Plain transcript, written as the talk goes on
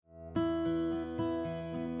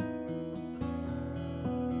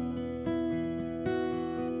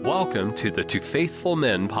Welcome to the To Faithful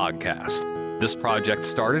Men podcast. This project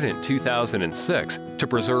started in 2006 to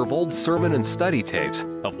preserve old sermon and study tapes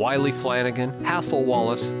of Wiley Flanagan, Hassel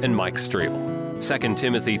Wallace, and Mike Strevel. 2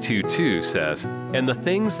 Timothy 2:2 says, "And the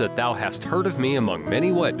things that thou hast heard of me among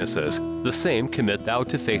many witnesses, the same commit thou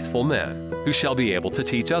to faithful men, who shall be able to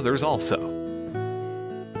teach others also."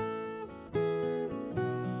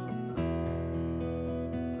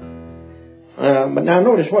 But now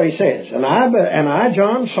notice what he says. And I,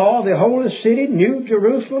 John, saw the holy city, New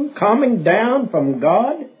Jerusalem, coming down from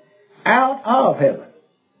God out of heaven.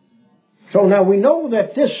 So now we know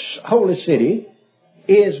that this holy city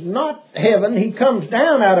is not heaven. He comes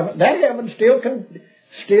down out of that heaven.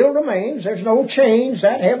 Still remains. There's no change.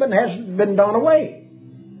 That heaven hasn't been done away.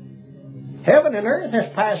 Heaven and earth has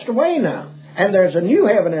passed away now, and there's a new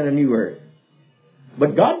heaven and a new earth.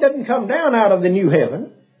 But God doesn't come down out of the new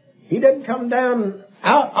heaven. He doesn't come down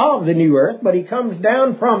out of the new earth, but He comes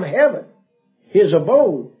down from heaven, His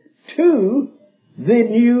abode, to the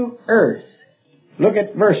new earth. Look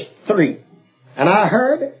at verse 3. And I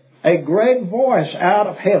heard a great voice out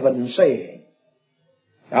of heaven saying.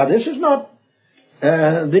 Now this is not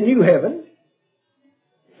the new heaven.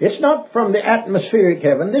 It's not from the atmospheric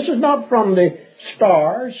heaven. This is not from the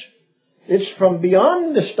stars. It's from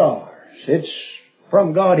beyond the stars. It's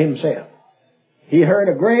from God Himself. He heard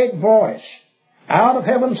a great voice out of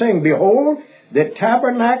heaven saying, "Behold, the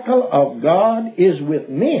tabernacle of God is with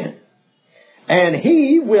men, and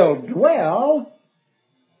He will dwell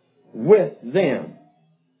with them,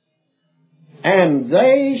 and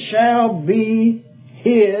they shall be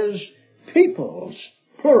His peoples."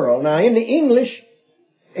 Plural. Now in the English,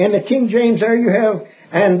 in the King James there you have,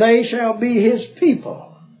 "and they shall be His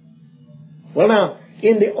people." Well now,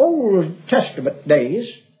 in the Old Testament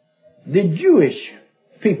days, the Jewish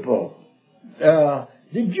people, the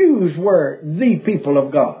Jews were the people of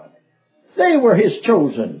God. They were His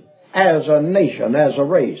chosen as a nation, as a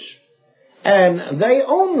race. And they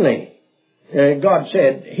only, God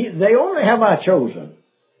said, they only have I chosen.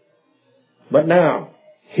 But now,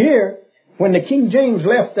 here, when the King James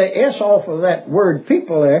left the S off of that word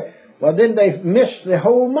people there, well then they've missed the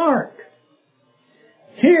whole mark.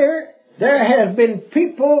 Here, there has been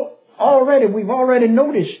people already, we've already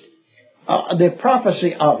noticed the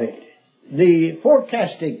prophecy of it, the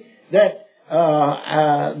forecasting that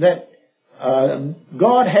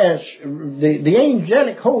God has, the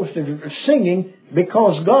angelic host is singing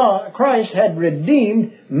because Christ had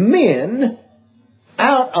redeemed men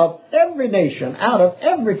out of every nation, out of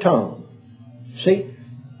every tongue. See?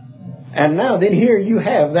 And now then here you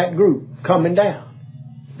have that group coming down.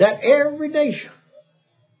 That every nation,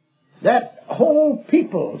 that whole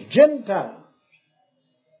peoples, Gentiles,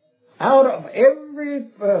 out of every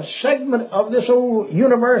segment of this old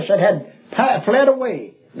universe that had fled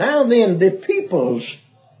away. Now then, the peoples,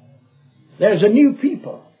 there's a new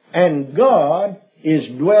people, and God is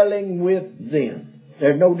dwelling with them.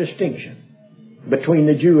 There's no distinction between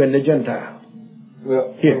the Jew and the Gentile.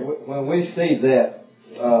 Well, here. When we see that,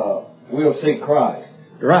 we'll see Christ.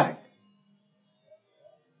 Right.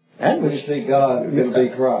 And we see God, it'll be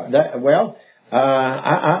Christ.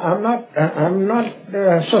 I'm not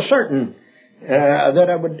so certain that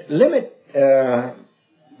I would limit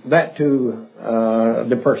that to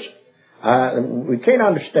the person. We can't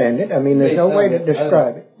understand it. I mean, there's no way to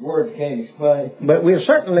describe it. Words can't explain. But we'll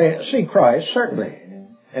certainly see Christ, certainly,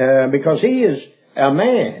 because He is a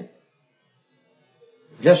man,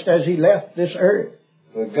 just as He left this earth.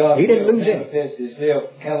 But God He didn't lose it. manifest Himself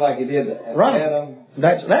kind of like He did to right. Adam.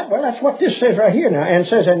 That's what this says right here now, and it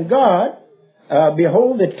says, "And God,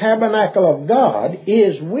 behold, the tabernacle of God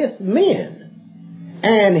is with men,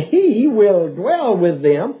 and He will dwell with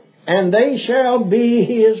them, and they shall be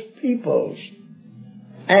His peoples.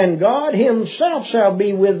 And God Himself shall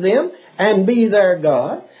be with them, and be their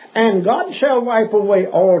God. And God shall wipe away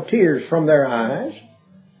all tears from their eyes.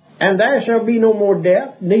 And there shall be no more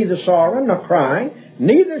death, neither sorrow, nor crying,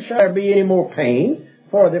 neither shall there be any more pain,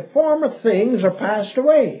 for the former things are passed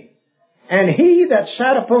away. And He that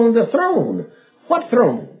sat upon the throne," what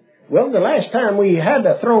throne? Well, the last time we had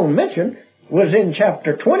a throne mentioned was in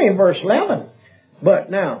chapter 20, verse 11. But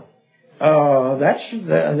now,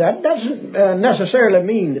 that doesn't necessarily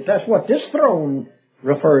mean that that's what this throne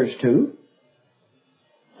refers to.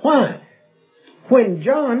 Why? When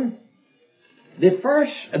John, the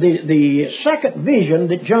second vision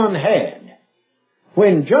that John had,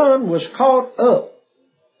 when John was caught up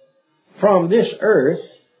from this earth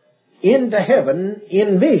into heaven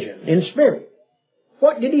in vision, in spirit,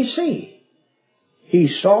 what did he see? He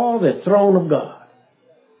saw the throne of God.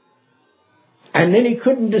 And then he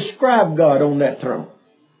couldn't describe God on that throne.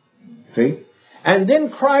 See? And then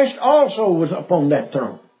Christ also was upon that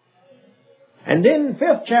throne. And then in the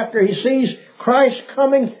 5th chapter he sees Christ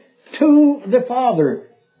coming to the Father,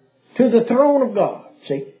 to the throne of God.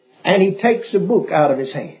 See? And he takes the book out of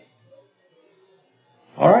his hand.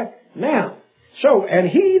 Alright? Now, and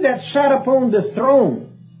he that sat upon the throne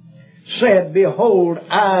said, Behold,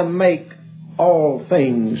 I make all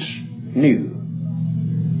things new.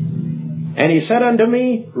 And he said unto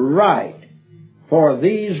me, Write, for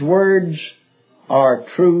these words are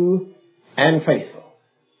true and faithful.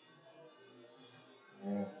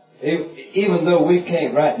 Even though we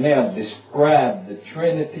can't right now describe the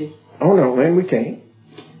Trinity. Oh no, man, we can't.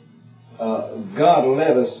 God will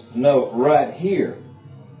let us know right here.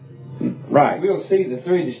 Right. We'll see the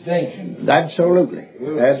three distinctions. Absolutely.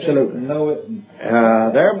 Absolutely. Know it.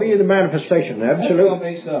 There'll be the manifestation.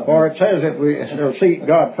 Absolutely. For it says that we'll see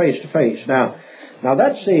God face to face. Now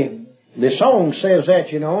that's the song says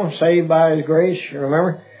that, you know, saved by His grace, you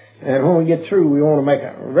remember? And when we get through, we want to make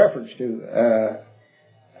a reference to,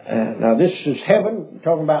 now this is heaven, we're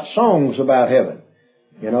talking about songs about heaven.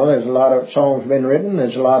 You know, there's a lot of songs been written.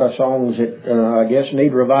 There's a lot of songs that, I guess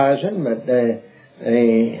need revising, but,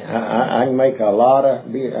 I can make I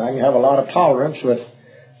can have a lot of tolerance with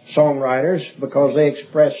songwriters because they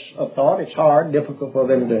express a thought. It's hard, difficult for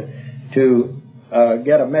them to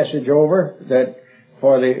get a message over that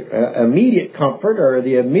for the immediate comfort or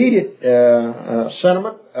the immediate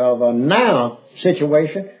sentiment of a now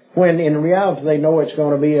situation, when in reality they know it's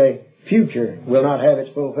going to be a future, will not have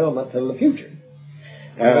its fulfillment till the future.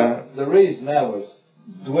 The reason I was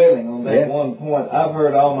dwelling on that one point, I've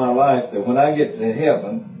heard all my life that when I get to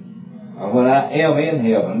heaven, or when I am in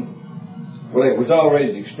heaven, well, it was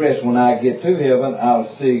already expressed, when I get to heaven,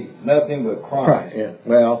 I'll see nothing but Christ. Right, yeah.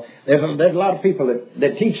 Well, there's a lot of people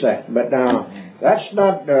that teach that, but that's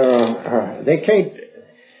not, they can't,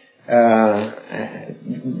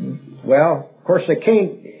 well, of course they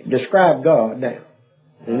can't describe God now.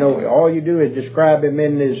 You know, all you do is describe Him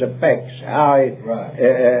in His effects, how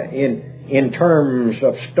in terms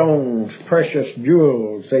of stones, precious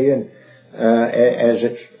jewels, see, and as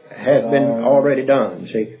it has been already done,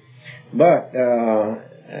 see. But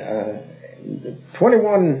 3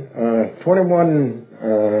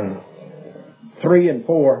 and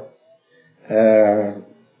 4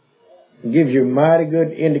 gives you mighty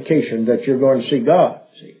good indication that you're going to see God.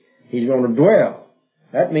 See, He's going to dwell.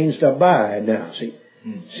 That means to abide now. See,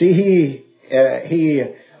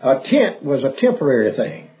 a tent was a temporary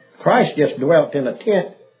thing. Christ just dwelt in a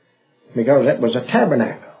tent because that was a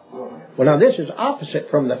tabernacle. Well, now this is opposite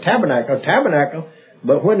from the tabernacle.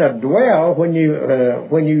 But when you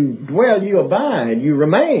dwell, you abide, you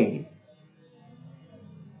remain.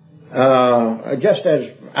 Just as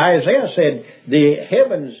Isaiah said, the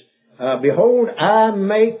heavens, behold,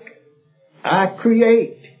 I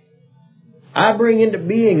create, I bring into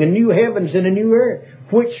being a new heavens and a new earth,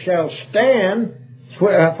 which shall stand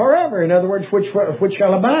forever. In other words, which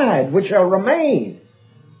shall abide, which shall remain.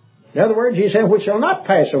 In other words, he said, which shall not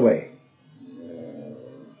pass away.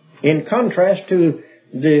 In contrast to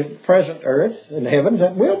the present earth and heavens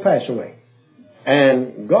that will pass away.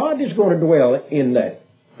 And God is going to dwell in that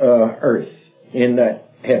earth, in that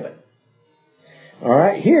heaven. All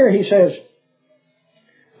right, here he says,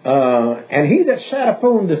 and he that sat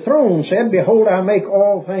upon the throne said, Behold, I make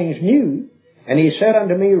all things new. And he said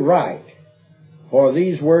unto me, Write, for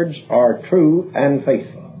these words are true and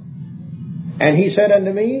faithful. And he said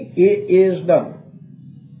unto me, It is done.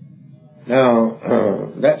 Now,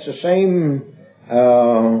 that's the same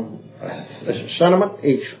sentiment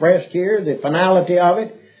expressed here. The finality of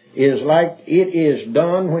it is like it is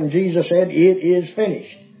done when Jesus said, It is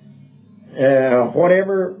finished.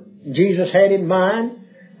 Whatever Jesus had in mind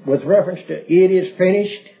with reference to it is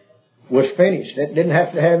finished was finished. It didn't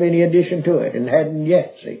have to have any addition to it, and hadn't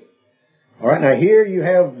yet, see. All right, now here you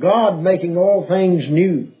have God making all things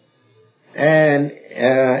new. And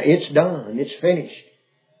it's done. It's finished.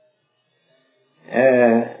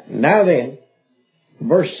 Now then,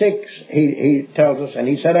 verse 6, he tells us, and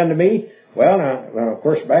he said unto me, well, of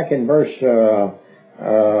course, back in verse 4,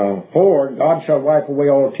 God shall wipe away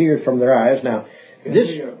all tears from their eyes. Now,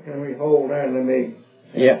 can we hold on? Let me.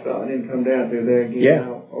 Yeah. I didn't come down through there again. Yeah.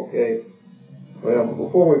 Now. Okay. Well,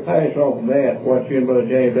 before we pass on from that, what you and Brother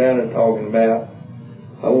James Allen are talking about,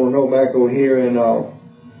 I want to know back over here in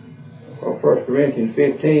 1 Corinthians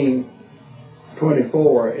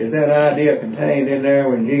 15:24, is that idea contained in there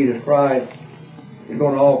when Jesus Christ is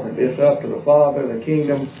going to offer this up to the Father, the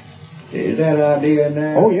kingdom? Is that idea in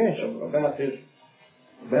there? Oh, yes.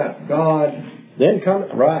 About God? Then come,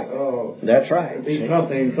 right. That's right. Be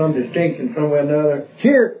something, some distinction somewhere or another.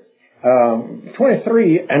 Here,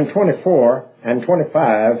 23 and 24 and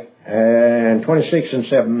 25 and 26 and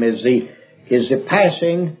 7 is the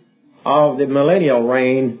passing of the millennial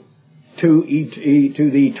reign to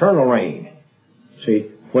the eternal reign. See,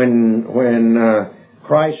 when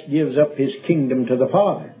Christ gives up his kingdom to the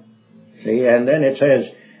Father. See, and then it says,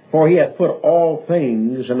 for he hath put all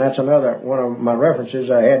things, and that's another one of my references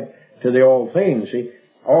I had to the all things. See,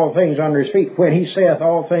 all things under his feet. When he saith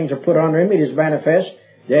all things are put under him, it is manifest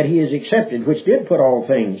that he is accepted, which did put all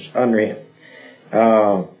things under him.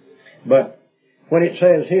 But when it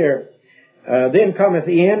says here, then cometh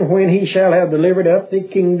the end, when he shall have delivered up the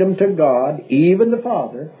kingdom to God, even the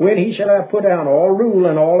Father, when he shall have put down all rule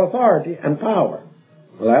and all authority and power.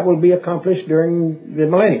 Well, that will be accomplished during the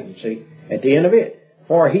millennium, see, at the end of it.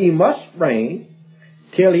 For he must reign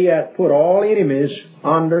till he hath put all enemies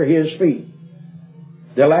under his feet.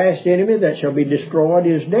 The last enemy that shall be destroyed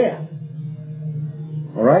is death.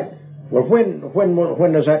 All right? Well,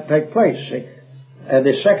 when does that take place? See?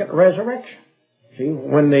 The second resurrection. See,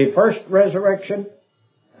 when the first resurrection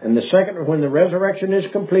and the second, when the resurrection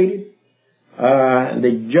is completed,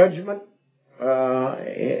 the judgment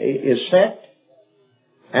is set,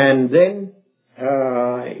 and then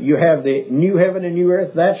you have the new heaven and new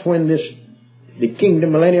earth. That's when the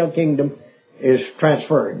kingdom, millennial kingdom, is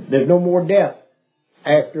transferred. There's no more death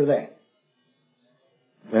after that.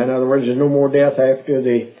 In other words, there's no more death after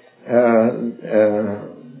the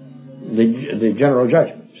general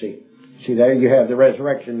judgment. See, there you have the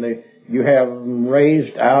resurrection. You have them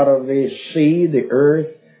raised out of the sea, the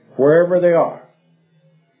earth, wherever they are.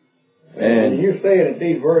 And you're saying that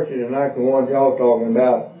these verses, and like the ones y'all talking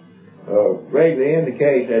about, greatly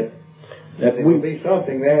indicate that there will be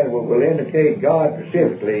something there that will indicate God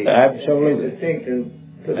specifically. Absolutely. In distinction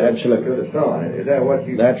to the Son. Is that what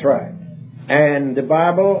you... That's right. And the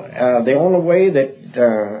Bible, the only way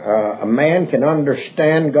that a man can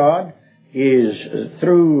understand God is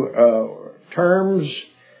through terms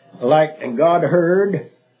like God heard,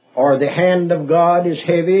 or the hand of God is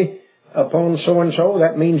heavy upon so-and-so.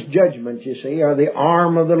 That means judgment, you see, or the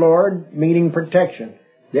arm of the Lord, meaning protection.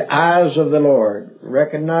 The eyes of the Lord,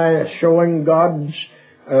 showing God's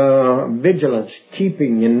vigilance,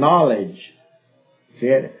 keeping in knowledge. See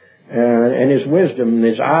it? And his wisdom, and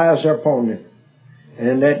his eyes are upon him.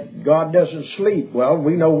 And that God doesn't sleep. Well,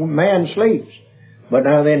 we know man sleeps. But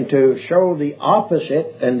now then, to show the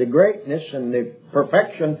opposite and the greatness and the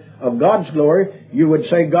perfection of God's glory, you would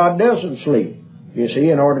say God doesn't sleep. You see,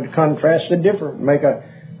 in order to contrast the different, make the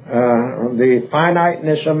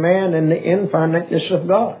finiteness of man and the infiniteness of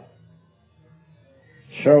God.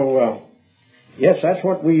 So, yes, that's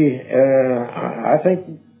what I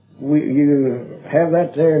think you have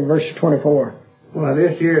that there in verse 24. Well,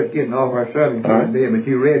 this year is getting off our subject a bit, but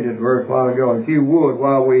you read this verse a while ago. If you would,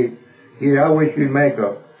 while we here, I wish you'd make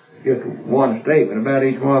just one statement about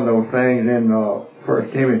each one of those things in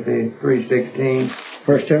 1 Timothy 3:16.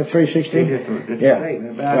 1 Timothy 3:16? Just a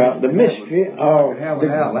statement about the mystery of... Have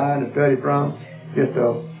an outline to study from. Just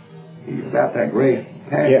about that great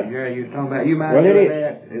passage there you were talking about. You mind doing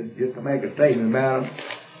that? Just to make a statement about them.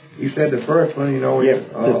 You said the first one,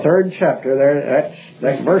 the third chapter there,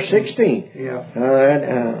 that's verse 16. Yeah.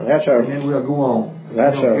 That's and then we'll go on.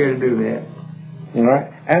 That's we don't care to do that. All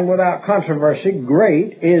right. And without controversy,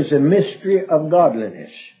 great is the mystery of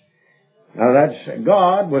godliness. Now that's,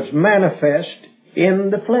 God was manifest in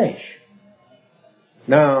the flesh.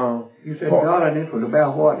 Now, you said godliness was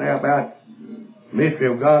about what now? About mystery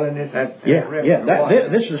of godliness?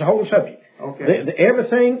 This is the whole subject. Okay.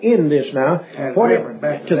 Everything in this now,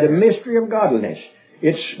 to the mystery of godliness.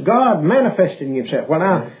 It's God manifesting himself. Well,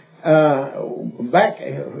 now, back,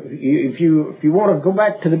 if you want to go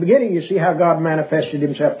back to the beginning, you see how God manifested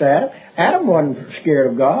himself to Adam. Adam wasn't scared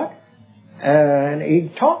of God, and he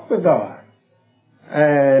talked with God,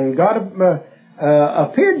 and God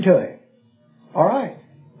appeared to him. All right,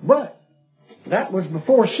 but that was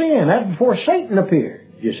before sin. That was before Satan appeared.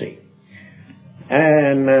 You see.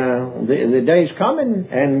 And the day's coming,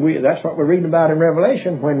 and that's what we're reading about in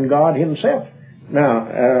Revelation, when God himself now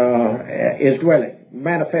is dwelling,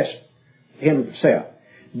 manifests himself,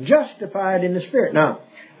 justified in the Spirit. Now,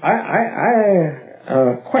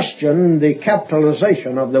 I question the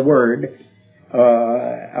capitalization of the word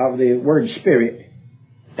Spirit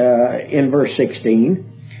in verse 16.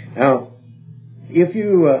 Now, if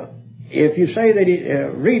you say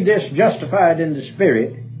that read this, justified in the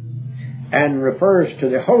Spirit, and refers to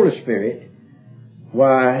the Holy Spirit,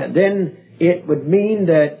 why, then it would mean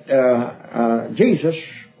that Jesus,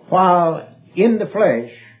 while in the flesh,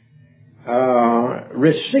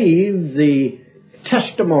 received the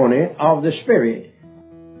testimony of the Spirit.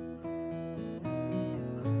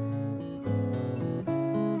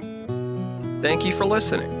 Thank you for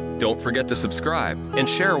listening. Don't forget to subscribe and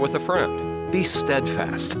share with a friend. Be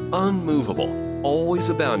steadfast, unmovable, always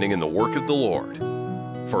abounding in the work of the Lord.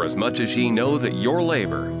 For as much as ye know that your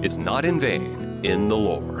labor is not in vain in the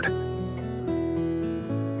Lord.